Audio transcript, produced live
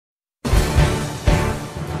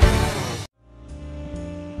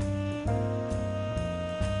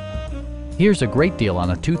Here's a great deal on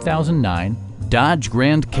a 2009 Dodge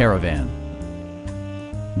Grand Caravan.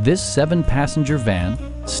 This 7-passenger van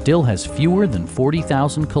still has fewer than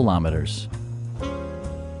 40,000 kilometers.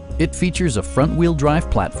 It features a front-wheel drive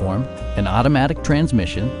platform, an automatic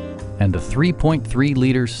transmission, and a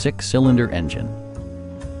 3.3-liter 6-cylinder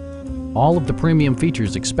engine. All of the premium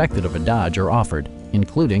features expected of a Dodge are offered,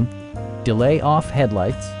 including delay-off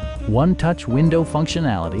headlights, one-touch window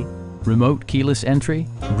functionality, remote keyless entry,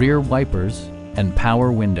 rear wipers, and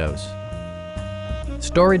power windows.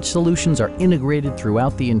 Storage solutions are integrated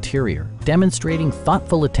throughout the interior, demonstrating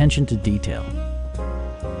thoughtful attention to detail.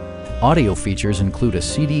 Audio features include a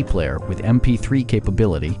CD player with MP3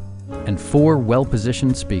 capability and 4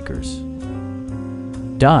 well-positioned speakers.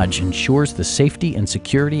 Dodge ensures the safety and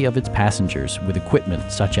security of its passengers with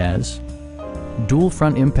equipment such as dual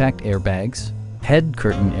front impact airbags, head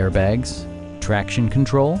curtain airbags, traction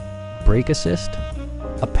control, brake assist,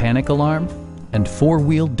 a panic alarm, and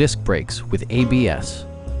 4-wheel disc brakes with ABS.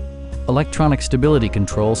 Electronic stability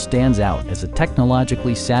control stands out as a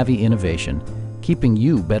technologically savvy innovation, keeping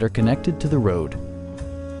you better connected to the road.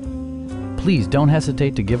 Please don't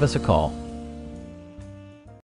hesitate to give us a call.